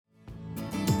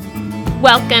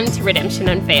Welcome to Redemption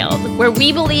Unveiled, where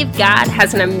we believe God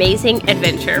has an amazing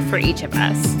adventure for each of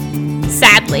us.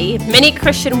 Sadly, many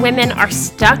Christian women are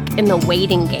stuck in the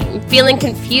waiting game, feeling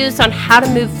confused on how to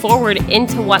move forward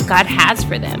into what God has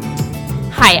for them.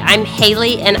 Hi, I'm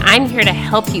Haley, and I'm here to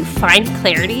help you find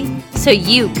clarity so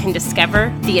you can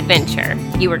discover the adventure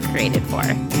you were created for.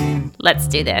 Let's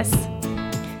do this.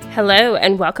 Hello,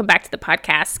 and welcome back to the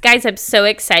podcast. Guys, I'm so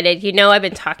excited. You know, I've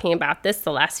been talking about this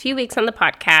the last few weeks on the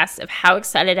podcast of how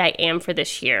excited I am for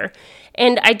this year.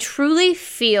 And I truly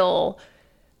feel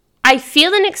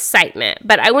an excitement,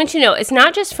 but I want you to know it's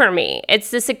not just for me. It's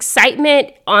this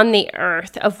excitement on the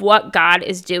earth of what God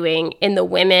is doing in the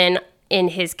women in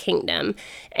his kingdom.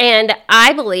 And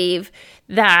I believe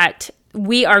that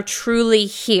we are truly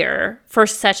here for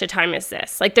such a time as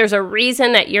this. Like, there's a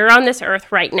reason that you're on this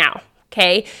earth right now.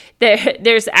 Okay,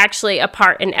 there's actually a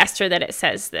part in Esther that it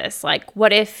says this, like,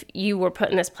 what if you were put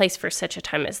in this place for such a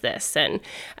time as this? And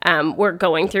we're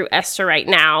going through Esther right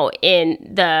now in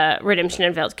the Redemption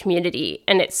Unveiled community,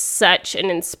 and it's such an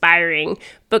inspiring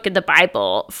book of the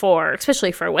Bible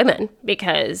especially for women,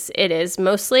 because it is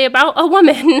mostly about a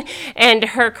woman and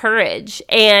her courage.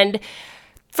 And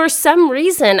for some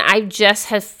reason, I just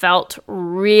have felt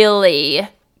really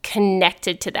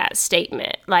connected to that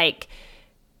statement. Like,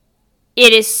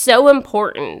 it is so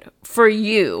important for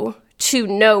you to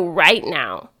know right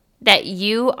now that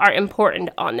you are important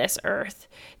on this earth,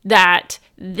 that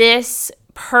this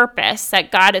purpose that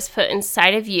God has put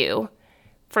inside of you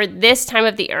for this time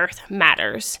of the earth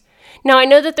matters. Now, I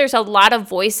know that there's a lot of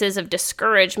voices of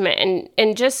discouragement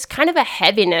and just kind of a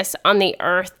heaviness on the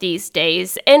earth these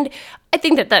days, and I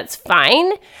think that that's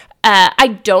fine.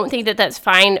 I don't think that that's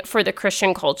fine for the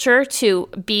Christian culture to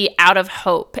be out of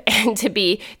hope and to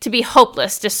be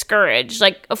hopeless, discouraged.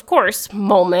 Like, of course,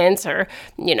 moments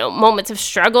of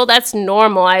struggle, that's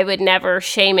normal. I would never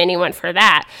shame anyone for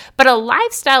that. But a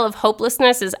lifestyle of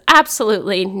hopelessness is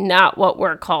absolutely not what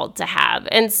we're called to have.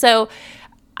 And so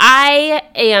I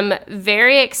am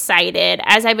very excited,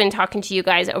 as I've been talking to you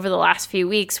guys over the last few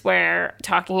weeks, where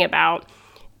talking about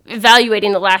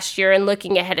evaluating the last year and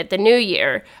looking ahead at the new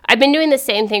year. I've been doing the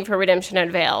same thing for Redemption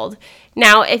Unveiled.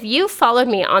 Now, if you followed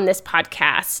me on this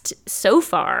podcast so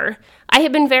far, I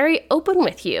have been very open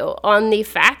with you on the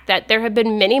fact that there have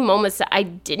been many moments that I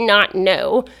did not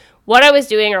know what I was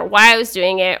doing or why I was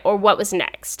doing it or what was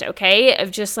next, okay?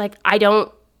 Of just like, I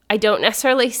don't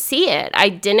necessarily see it. I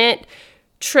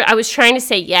was trying to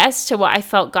say yes to what I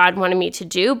felt God wanted me to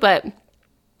do, but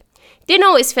didn't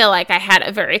always feel like I had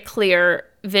a very clear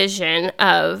vision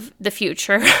of the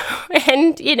future.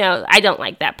 And, I don't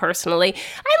like that personally.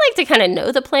 I like to kind of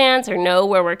know the plans or know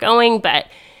where we're going, but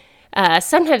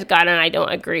sometimes God and I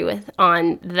don't agree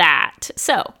on that.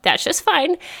 So that's just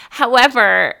fine.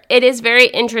 However, it is very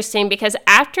interesting because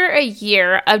after a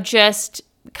year of just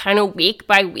kind of week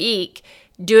by week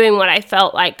doing what I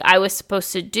felt like I was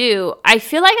supposed to do, I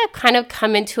feel like I've kind of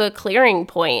come into a clearing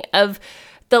point of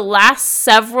the last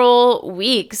several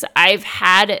weeks. I've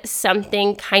had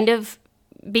something kind of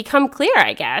become clear,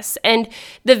 I guess, and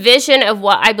the vision of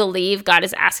what I believe God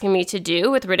is asking me to do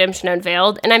with Redemption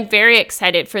Unveiled. And I'm very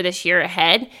excited for this year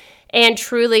ahead and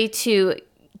truly to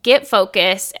get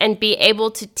focused and be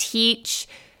able to teach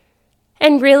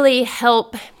and really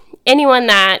help anyone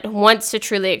that wants to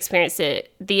truly experience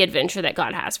the adventure that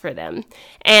God has for them.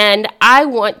 And I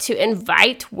want to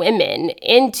invite women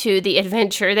into the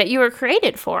adventure that you were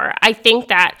created for. I think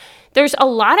that there's a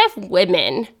lot of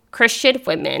women, Christian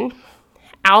women,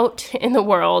 out in the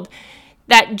world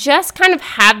that just kind of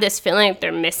have this feeling like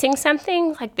they're missing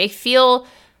something. Like, they feel,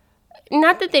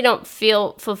 not that they don't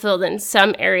feel fulfilled in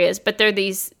some areas, but there's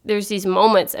these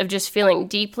moments of just feeling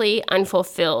deeply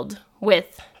unfulfilled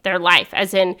with their life,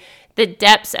 as in the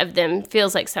depths of them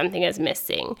feels like something is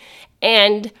missing.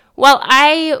 And while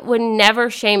I would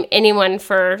never shame anyone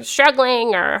for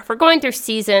struggling or for going through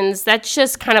seasons, that's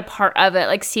just kind of part of it,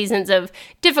 like seasons of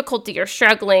difficulty or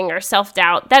struggling or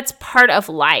self-doubt, that's part of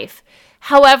life.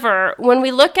 However, when we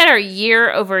look at our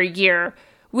year over year,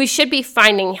 we should be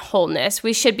finding wholeness.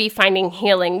 We should be finding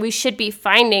healing. We should be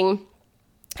finding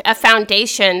a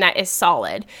foundation that is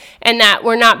solid, and that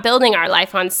we're not building our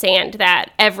life on sand,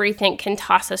 that everything can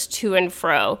toss us to and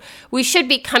fro. We should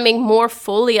be coming more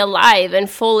fully alive and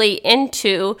fully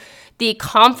into the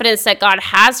confidence that God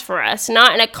has for us,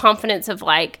 not in a confidence of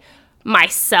like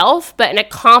myself, but in a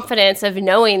confidence of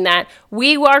knowing that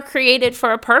we are created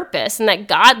for a purpose and that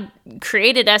God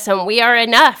created us and we are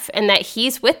enough and that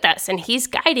He's with us and He's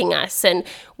guiding us. And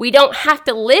we don't have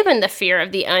to live in the fear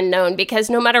of the unknown, because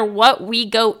no matter what we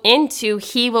go into,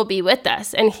 He will be with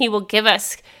us and He will give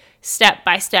us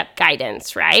step-by-step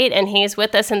guidance, right? And he's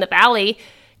with us in the valley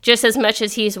just as much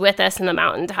as he's with us in the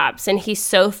mountaintops, and he's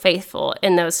so faithful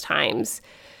in those times.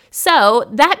 So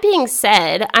that being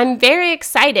said, I'm very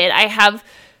excited. I have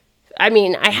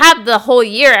the whole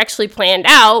year actually planned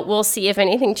out. We'll see if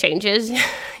anything changes.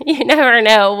 You never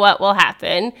know what will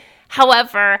happen.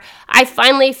 However, I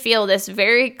finally feel this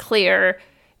very clear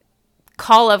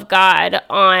call of God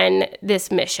on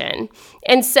this mission.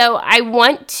 And so I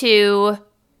want to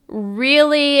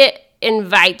really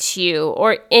invite you,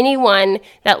 or anyone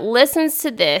that listens to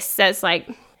this says like,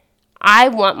 I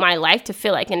want my life to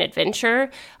feel like an adventure.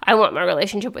 I want my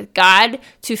relationship with God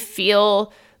to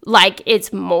feel like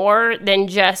it's more than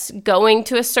just going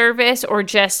to a service or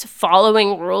just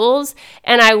following rules.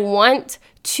 And I want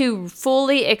to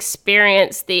fully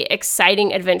experience the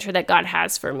exciting adventure that God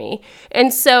has for me.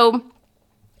 And so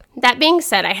that being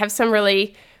said, I have some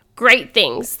really great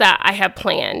things that I have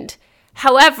planned.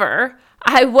 However,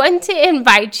 I want to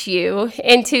invite you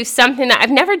into something that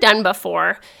I've never done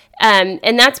before. And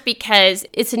that's because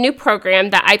it's a new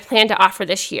program that I plan to offer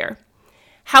this year.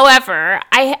 However,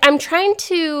 I'm trying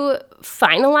to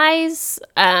finalize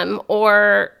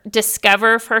or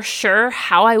discover for sure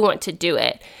how I want to do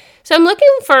it. So I'm looking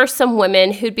for some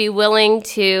women who'd be willing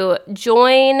to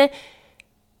join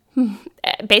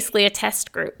basically a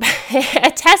test group,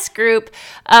 a test group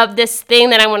of this thing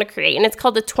that I want to create. And it's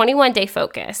called the 21 Day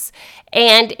Focus.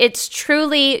 And it's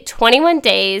truly 21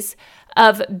 days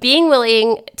of being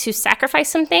willing to sacrifice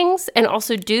some things and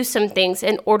also do some things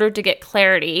in order to get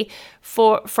clarity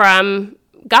from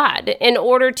God, in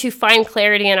order to find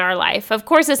clarity in our life. Of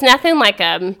course, it's nothing like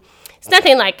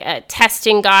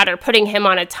testing God or putting him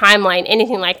on a timeline,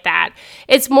 anything like that.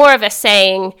 It's more of a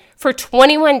saying, for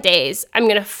 21 days, I'm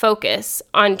going to focus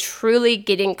on truly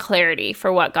getting clarity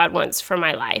for what God wants for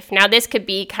my life. Now, this could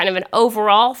be kind of an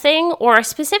overall thing or a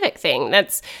specific thing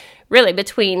that's really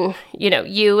between,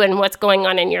 you and what's going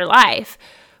on in your life.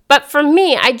 But for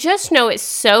me, I just know it's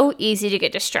so easy to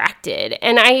get distracted.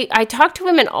 And I talk to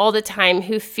women all the time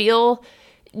who feel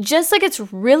just like it's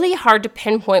really hard to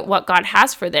pinpoint what God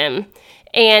has for them.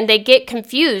 And they get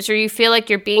confused, or you feel like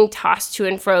you're being tossed to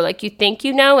and fro, like you think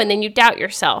you know, and then you doubt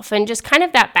yourself, and just kind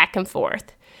of that back and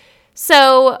forth.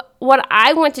 So what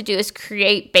I want to do is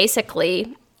create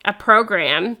basically a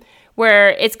program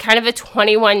where it's kind of a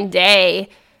 21-day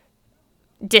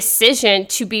decision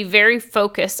to be very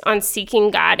focused on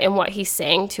seeking God and what he's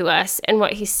saying to us and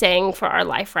what he's saying for our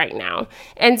life right now.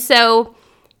 And so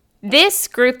this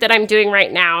group that I'm doing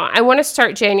right now, I want to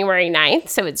start January 9th.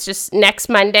 So it's just next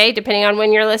Monday, depending on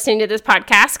when you're listening to this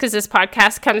podcast, because this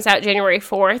podcast comes out January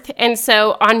 4th. And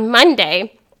so on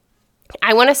Monday,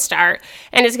 I want to start,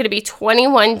 and it's going to be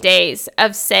 21 days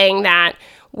of saying that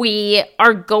we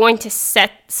are going to set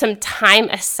some time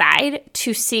aside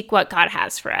to seek what God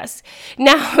has for us.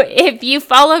 Now, if you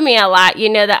follow me a lot, you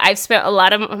know that I've spent a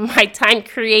lot of my time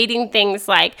creating things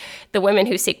like the Women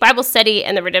Who Seek Bible Study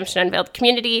and the Redemption Unveiled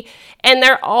community. And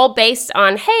they're all based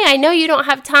on, hey, I know you don't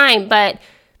have time, but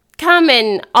come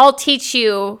and I'll teach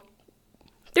you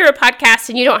through a podcast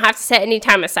and you don't have to set any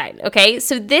time aside, okay?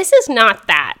 So this is not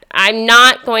that. I'm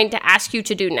not going to ask you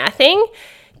to do nothing.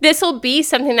 This will be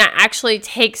something that actually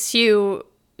takes you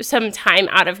some time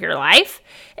out of your life,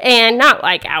 and not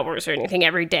like hours or anything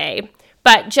every day,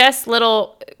 but just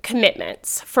little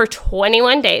commitments for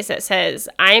 21 days that says,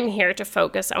 I'm here to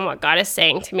focus on what God is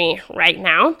saying to me right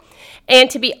now. And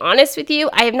to be honest with you,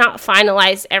 I have not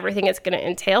finalized everything it's going to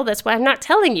entail. That's why I'm not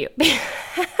telling you,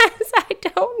 because I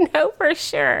don't know for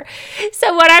sure.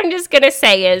 So what I'm just going to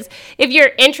say is, if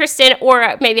you're interested,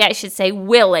 or maybe I should say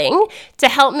willing, to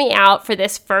help me out for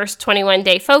this first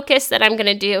 21-day focus that I'm going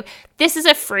to do, this is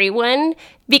a free one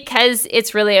because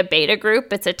it's really a beta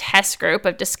group. It's a test group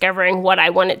of discovering what I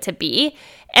want it to be.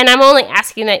 And I'm only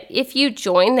asking that if you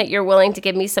join, that you're willing to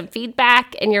give me some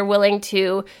feedback and you're willing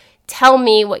to tell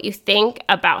me what you think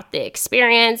about the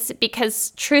experience,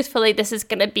 because truthfully, this is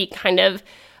going to be kind of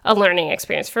a learning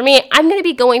experience for me. I'm going to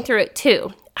be going through it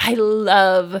too. I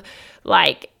love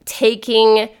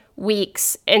taking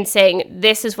weeks and saying,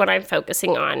 this is what I'm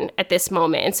focusing on at this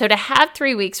moment. And so to have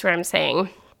 3 weeks where I'm saying,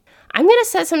 I'm going to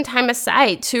set some time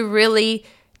aside to really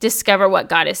discover what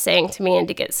God is saying to me and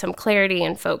to get some clarity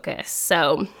and focus.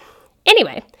 So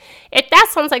anyway, if that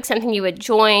sounds like something you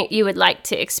would like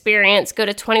to experience, go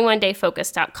to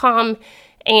 21dayfocus.com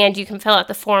and you can fill out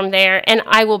the form there, and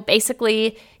I will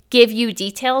basically give you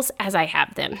details as I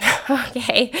have them.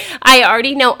 Okay. I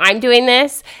already know I'm doing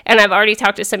this, and I've already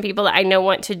talked to some people that I know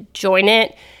want to join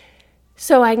it.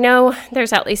 So I know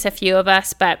there's at least a few of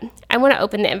us, but I want to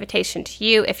open the invitation to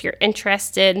you if you're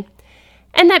interested.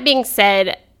 And that being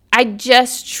said, I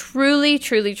just truly,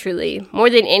 truly, truly, more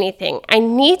than anything, I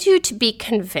need you to be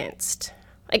convinced.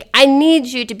 Like, I need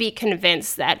you to be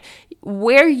convinced that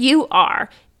where you are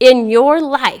in your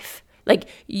life, like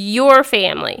your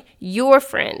family, your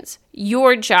friends,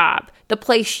 your job, the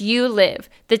place you live,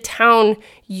 the town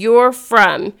you're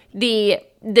from, the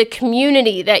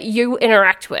community that you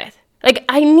interact with. Like,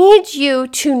 I need you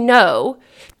to know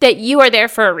that you are there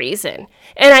for a reason.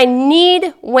 And I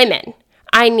need women.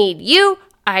 I need you.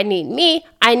 I need me.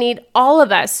 I need all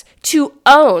of us to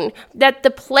own that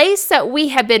the place that we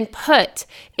have been put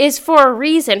is for a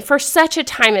reason, for such a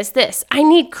time as this. I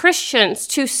need Christians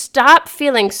to stop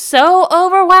feeling so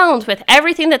overwhelmed with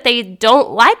everything that they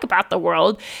don't like about the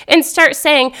world and start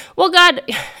saying, well, God,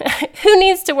 who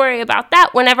needs to worry about that?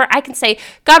 Whenever I can say,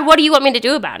 God, what do you want me to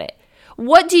do about it?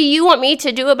 What do you want me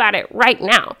to do about it right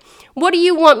now? What do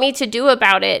you want me to do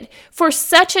about it for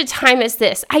such a time as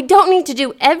this? I don't need to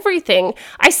do everything.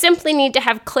 I simply need to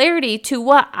have clarity to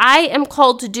what I am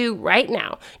called to do right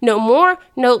now. No more,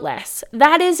 no less.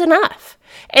 That is enough.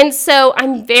 And so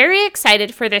I'm very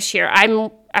excited for this year. I'm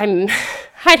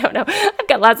I don't know. I've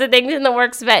got lots of things in the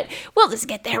works, but we'll just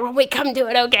get there when we come to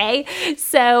it, okay?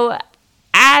 So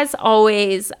as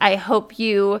always, I hope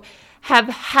you have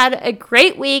had a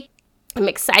great week. I'm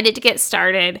excited to get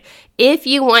started. If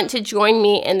you want to join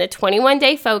me in the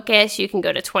 21-day focus, you can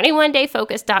go to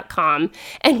 21dayfocus.com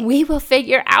and we will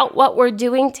figure out what we're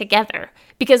doing together.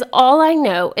 Because all I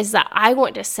know is that I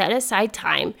want to set aside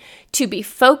time to be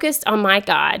focused on my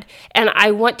God, and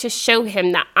I want to show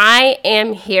him that I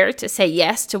am here to say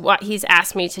yes to what he's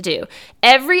asked me to do.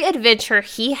 Every adventure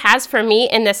he has for me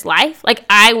in this life, like,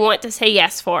 I want to say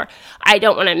yes for. I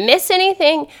don't want to miss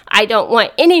anything. I don't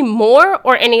want any more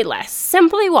or any less.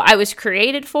 Simply what I was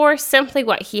created for, simply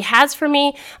what he has for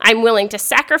me. I'm willing to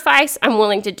sacrifice. I'm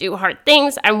willing to do hard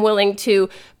things. I'm willing to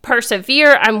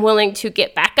persevere. I'm willing to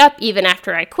get back up even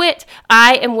after I quit.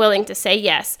 I am willing to say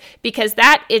yes, because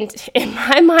that in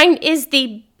my mind is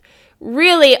the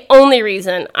really only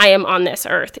reason I am on this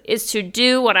earth, is to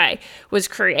do what I was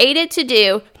created to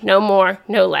do, no more,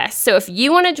 no less. So if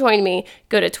you want to join me,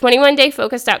 go to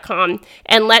 21dayfocus.com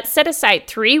and let's set aside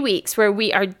 3 weeks where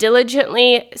we are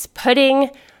diligently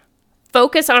putting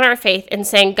focus on our faith and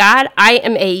saying, God, I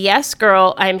am a yes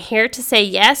girl. I'm here to say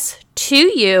yes to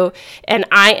you, and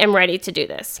I am ready to do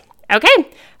this. Okay,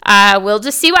 we'll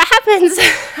just see what happens.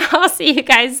 I'll see you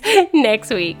guys next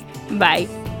week. Bye.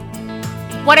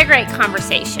 What a great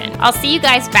conversation. I'll see you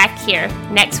guys back here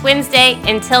next Wednesday.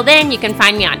 Until then, you can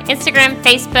find me on Instagram,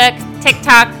 Facebook,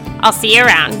 TikTok. I'll see you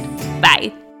around.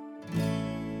 Bye.